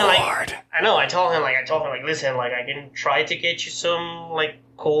told him like, hard. I told him like, listen, like I can try to get you some like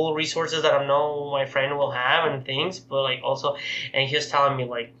cool resources that I know my friend will have and things, but like also, and he was telling me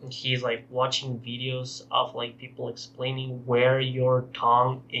like he's like watching videos of like people explaining where your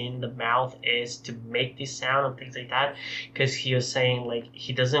tongue in the mouth is to make this sound and things like that, because he was saying like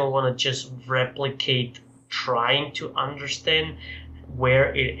he doesn't want to just replicate trying to understand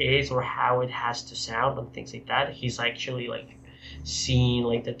where it is or how it has to sound and things like that. He's actually like seeing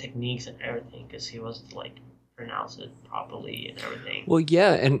like the techniques and everything, because he was like pronounce it properly and everything. Well,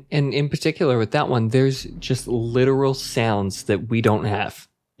 yeah, and in particular with that one, there's just literal sounds that we don't have,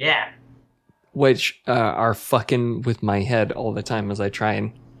 Yeah. which are fucking with my head all the time as I try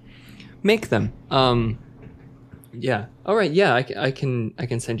and make them. Yeah. All right. Yeah, I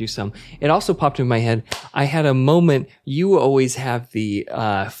can send you some. It also popped in my head. I had a moment. You always have the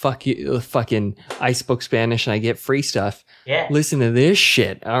fucking I spoke Spanish and I get free stuff. Yeah. Listen to this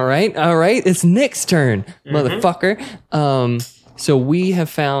shit. All right. It's Nick's turn, motherfucker. So we have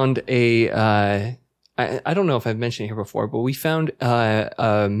found a. I don't know if I've mentioned it here before, but we found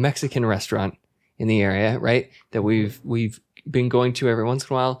a Mexican restaurant in the area, right? That we've been going to every once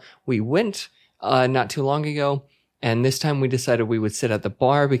in a while. We went not too long ago. And this time we decided we would sit at the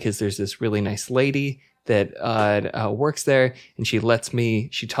bar because there's this really nice lady that works there, and she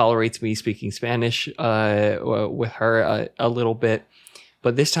tolerates me speaking Spanish with her a little bit.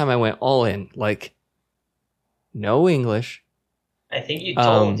 But this time I went all in, like no English. I think you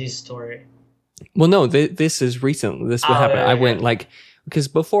told this story. Well, no, this is recent. This what happened. I went like, because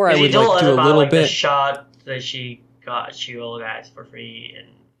before I would like do a little bit. The shot that she got you guys for free, and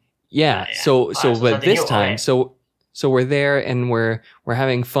yeah. So but this time, so we're there and we're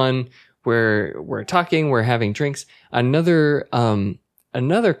having fun. We're talking. We're having drinks. Another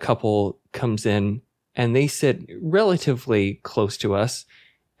couple comes in and they sit relatively close to us,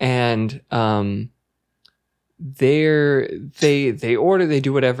 and they order, they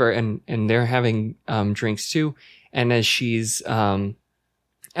do whatever, and they're having drinks too. And as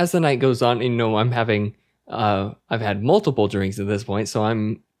as the night goes on, I'm having I've had multiple drinks at this point, so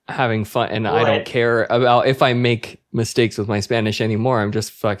I'm having fun, and I don't care about if I make mistakes with my Spanish anymore. I'm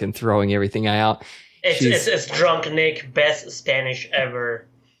just fucking throwing everything out. It's drunk Nick, best Spanish ever.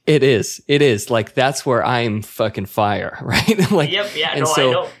 It is like that's where I'm fucking fire, right? Like, yep, yeah, no,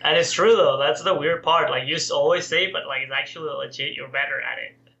 I know, and it's true though. That's the weird part. Like you always say, but like it's actually legit. You're better at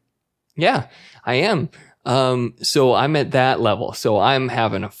it. Yeah, I am. So I'm at that level. So I'm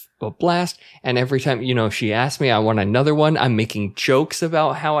having a blast. And every time, she asks me, I want another one. I'm making jokes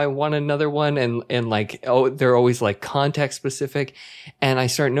about how I want another one. And like, they're always like context specific. And I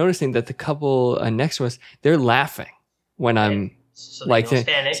start noticing that the couple next to us, they're laughing when I'm like,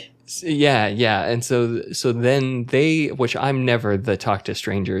 Spanish. Yeah. And so then which I'm never the talk to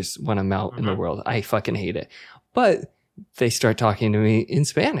strangers when I'm out in the world. I fucking hate it. But they start talking to me in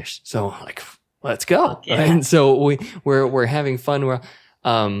Spanish. So like, let's go. Yeah. And so we're having fun.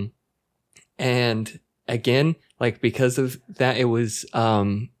 And again, like because of that, it was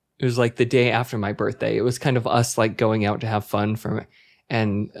like the day after my birthday. It was kind of us like going out to have fun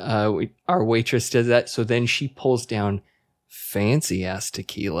and our waitress does that. So then she pulls down fancy ass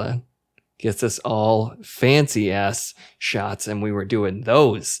tequila, gets us all fancy ass shots, and we were doing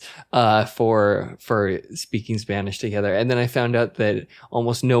those for speaking Spanish together. And then I found out that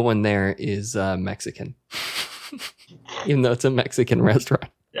almost no one there is Mexican, even though it's a Mexican restaurant.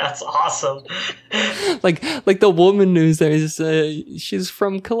 That's awesome. like the woman who's there is she's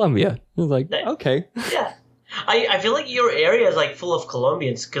from Colombia. I was like, okay. Yeah. I feel like your area is like full of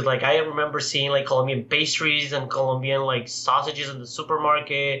Colombians because like I remember seeing like Colombian pastries and Colombian like sausages in the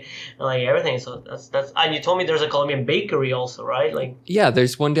supermarket and like everything. So that's and you told me there's a Colombian bakery also, right? Like Yeah,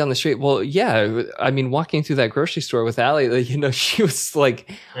 there's one down the street. Well, yeah, I mean, walking through that grocery store with Allie, like, you know, she was like,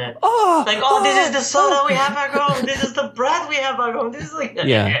 yeah. oh, Like, oh, this is the soda we have back home. This is the bread we have back home. This is like,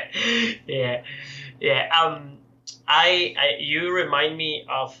 Yeah. yeah. I you remind me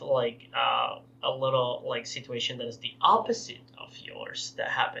of like a little like situation that is the opposite of yours that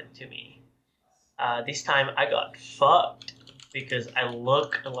happened to me. This time I got fucked because I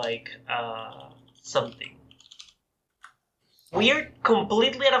look like something weird,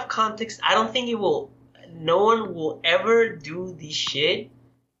 completely out of context. I don't think it will. No one will ever do this shit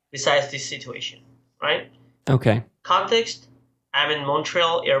besides this situation, right? Okay. Context, I'm in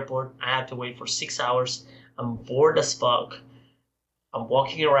Montreal airport. I have to wait for 6 hours. I'm bored as fuck. I'm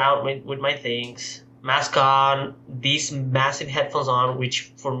walking around with my things, mask on, these massive headphones on,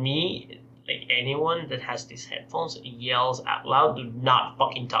 which for me, like anyone that has these headphones yells out loud, do not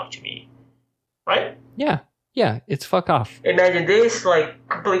fucking talk to me. Right? Yeah. Yeah. It's fuck off. Imagine this, like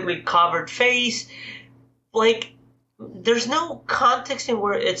completely covered face. Like, there's no context in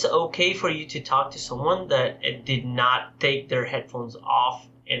where it's okay for you to talk to someone that it did not take their headphones off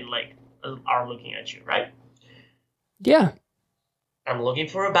and like are looking at you, right? Yeah. I'm looking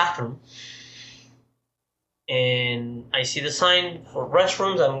for a bathroom, and I see the sign for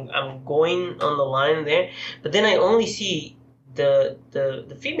restrooms. I'm going on the line there, but then I only see the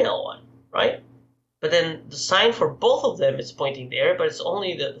female one, right? But then the sign for both of them is pointing there, but it's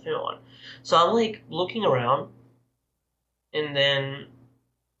only the female one. So I'm like looking around, and then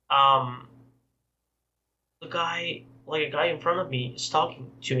a guy in front of me is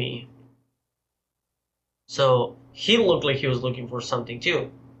talking to me. So he looked like he was looking for something too.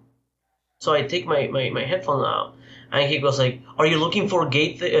 So I take my headphone out, and he goes like, "Are you looking for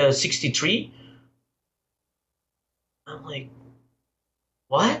gate 63?" I'm like,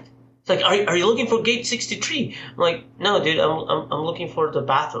 "What?" It's like, "Are you looking for gate 63?" I'm like, "No, dude, I'm looking for the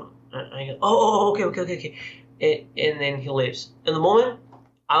bathroom." And I go, "Oh, okay." And then he leaves. In the moment,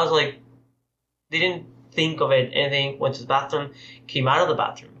 I was like, didn't think of it, anything. Went to the bathroom, came out of the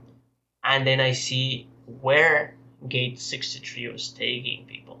bathroom, and then I see where gate 63 was taking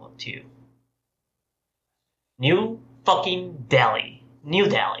people to. New fucking Delhi. New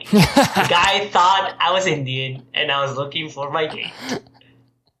Delhi. The guy thought I was Indian, and I was looking for my gate.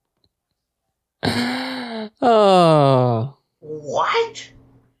 Oh. What?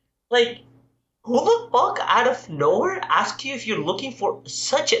 Like, who the fuck out of nowhere asks you if you're looking for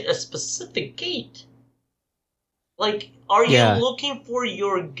such a specific gate? Like, are you looking for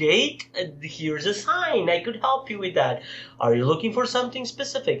your gate? Here's a sign. I could help you with that. Are you looking for something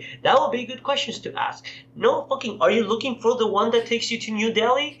specific? That would be good questions to ask. No fucking, are you looking for the one that takes you to New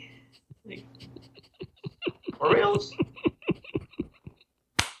Delhi? Like, for reals?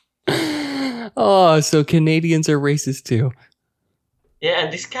 Oh, so Canadians are racist too. Yeah,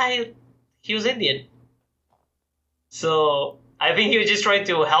 and this guy, he was Indian. So I think he was just trying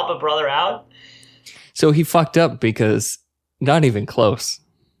to help a brother out. So he fucked up because not even close.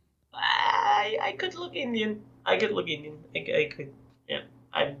 I could look Indian. I could. Yeah.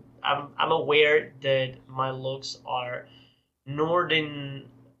 I'm aware that my looks are Northern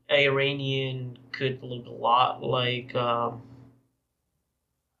Iranian. Could look a lot like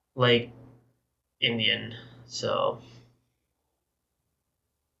Indian. So.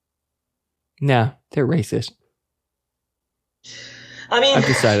 Nah, they're racist. I mean, I've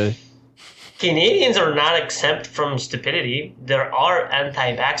decided. Canadians are not exempt from stupidity. There are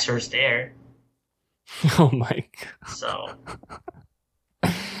anti-vaxxers there. Oh my God. So.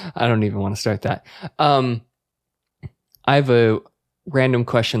 I don't even want to start that. I have a random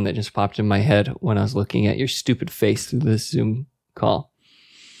question that just popped in my head when I was looking at your stupid face through this Zoom call.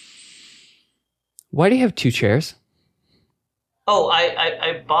 Why do you have two chairs? Oh,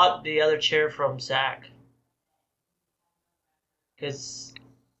 I bought the other chair from Zach. Because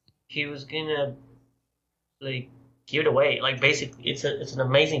he was gonna like give it away. Like basically it's an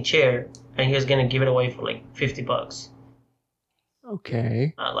amazing chair, and he was gonna give it away for like $50.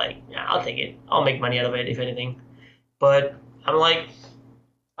 Okay. Yeah, I'll take it. I'll make money out of it if anything. But I'm like,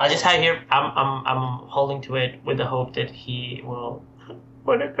 I just have here. I'm holding to it with the hope that he will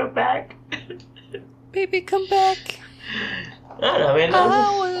want to come back. Baby, come back. I don't know, man.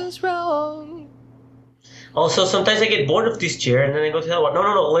 I was wrong. Also, sometimes I get bored of this chair, and then I go to that one.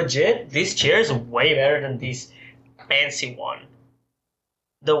 No, legit. This chair is way better than this fancy one.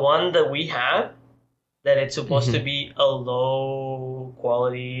 The one that we have, that it's supposed to be a low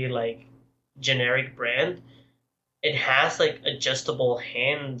quality, like, generic brand. it has like adjustable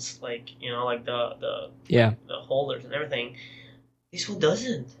hands, like like Yeah. the holders and everything. This one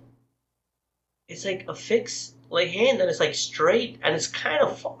doesn't. It's like a fixed like hand, and it's like straight, and it's kind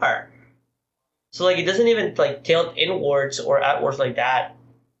of far. So like it doesn't even like tilt inwards or outwards like that.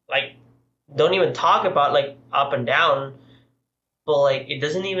 Like don't even talk about like up and down, but like it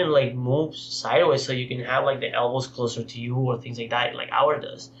doesn't even like move sideways, so you can have like the elbows closer to you or things like that, like ours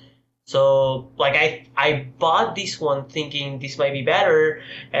does. So like I bought this one thinking this might be better,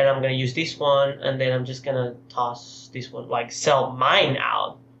 and I'm gonna use this one, and then I'm just gonna toss this one, like sell mine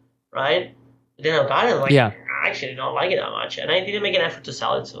out, right? But then I got it, like Yeah. I actually don't like it that much, and I didn't make an effort to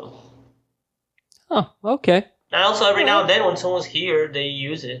sell it. So Oh, okay. and also every now and then when someone's here, they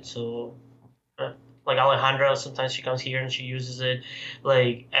use it. So like Alejandra, sometimes she comes here and she uses it,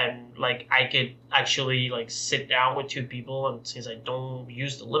 like and like I could actually like sit down with two people, and since I don't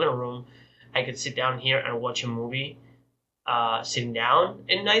use the living room, I could sit down here and watch a movie, sitting down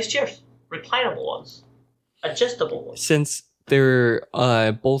in nice chairs, reclinable ones, adjustable ones. Since they're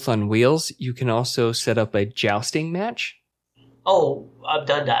both on wheels, you can also set up a jousting match. Oh, I've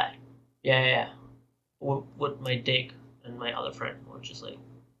done that. Yeah. With my dick and my other friend, we're just like,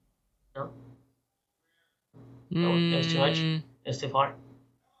 no, that's too much. That's too far.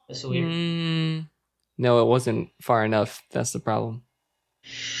 That's too weird. No, it wasn't far enough. That's the problem.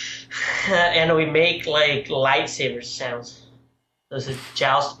 And we make like lightsaber sounds. There's a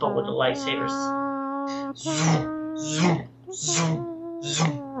joust, but with the lightsabers. Zoom, zoom, zoom,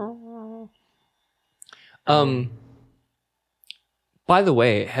 zoom. By the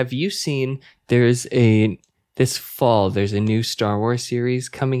way, have you seen this fall there's a new Star Wars series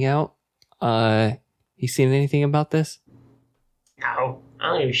coming out? You seen anything about this? No, I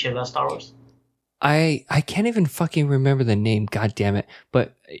don't give a shit about Star Wars. I can't even fucking remember the name, god damn it.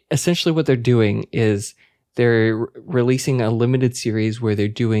 But essentially what they're doing is they're releasing a limited series where they're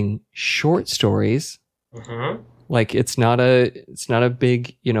doing short stories. Mm-hmm. Like it's not a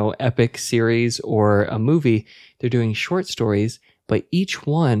big, epic series or a movie. They're doing short stories, but each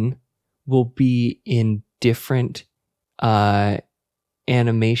one will be in different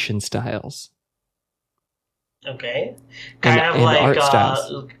animation styles. Okay, kind of and like art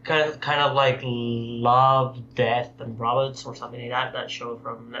styles. kind of like Love, Death, and Robots or something like that. That show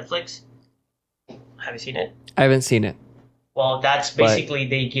from Netflix. Have you seen it? I haven't seen it. Well, that's basically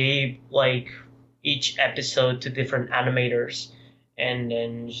they gave like each episode to different animators, and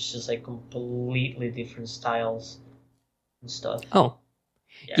then it's just like completely different styles and stuff. Oh,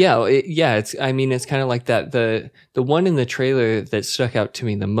 yeah. It's kind of like that. The one in the trailer that stuck out to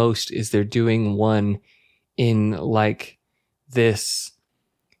me the most is they're doing one in like this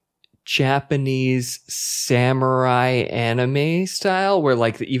Japanese samurai anime style where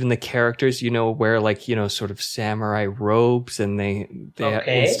like even the characters, wear like, sort of samurai robes, and they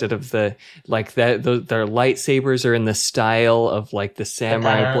instead of the like that, their lightsabers are in the style of like the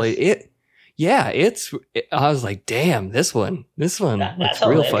samurai blade. I was like, damn, this one looks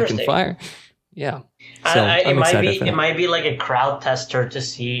real fucking fire. Yeah. So it might be like a crowd tester to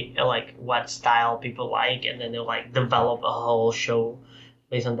see like what style people like, and then they'll like develop a whole show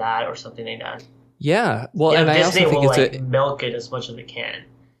based on that or something like that. Yeah. Well, and Disney I also think will milk it as much as they can.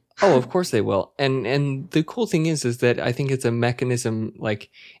 Oh, of course they will. And the cool thing is that I think it's a mechanism, like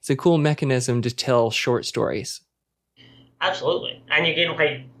it's a cool mechanism to tell short stories. Absolutely. And you can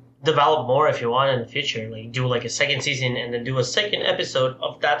like develop more if you want in the future, like do like a second season and then do a second episode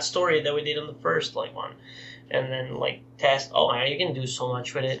of that story that we did on the first like one, and then like test. Oh man, you can do so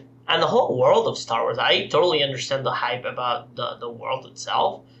much with it. And the whole world of Star Wars, I totally understand the hype about the world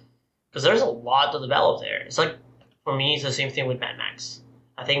itself, because there's a lot to develop there. It's like, for me, it's the same thing with Mad Max.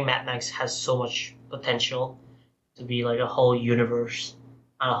 I think Mad Max has so much potential to be like a whole universe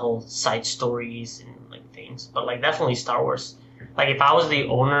and a whole side stories and like things, but like definitely Star Wars. Like, if I was the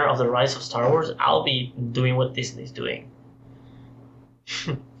owner of the rights of Star Wars, I'll be doing what Disney's doing.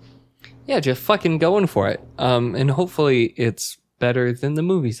 Yeah, just fucking going for it. And hopefully it's better than the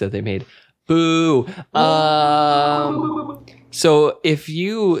movies that they made. Boo. So if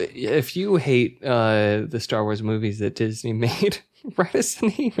you hate the Star Wars movies that Disney made, write us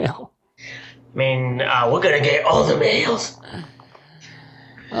an email. I mean, we're gonna get all the mails.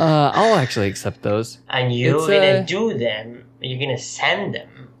 I'll actually accept those. And you're gonna do them. You're gonna send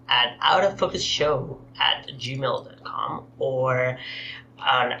them at outoffocusshow@gmail.com, or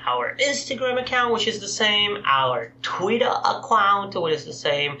on our Instagram account, which is the same, our Twitter account, which is the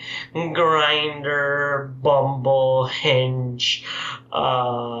same, Grindr, Bumble, Hinge,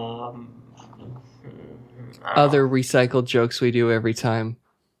 other recycled jokes we do every time.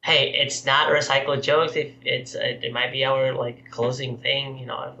 Hey, it's not recycled jokes. If it's, it might be our like closing thing. You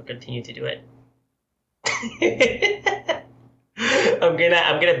know, if we continue to do it. I'm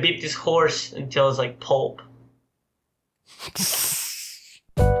gonna beat this horse until it's like pulp.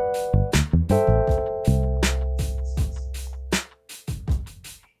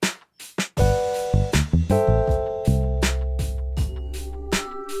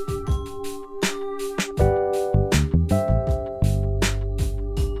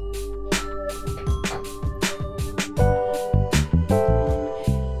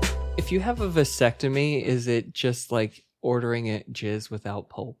 If you have a vasectomy, is it just like ordering it jizz without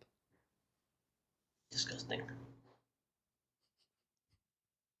pulp? Disgusting.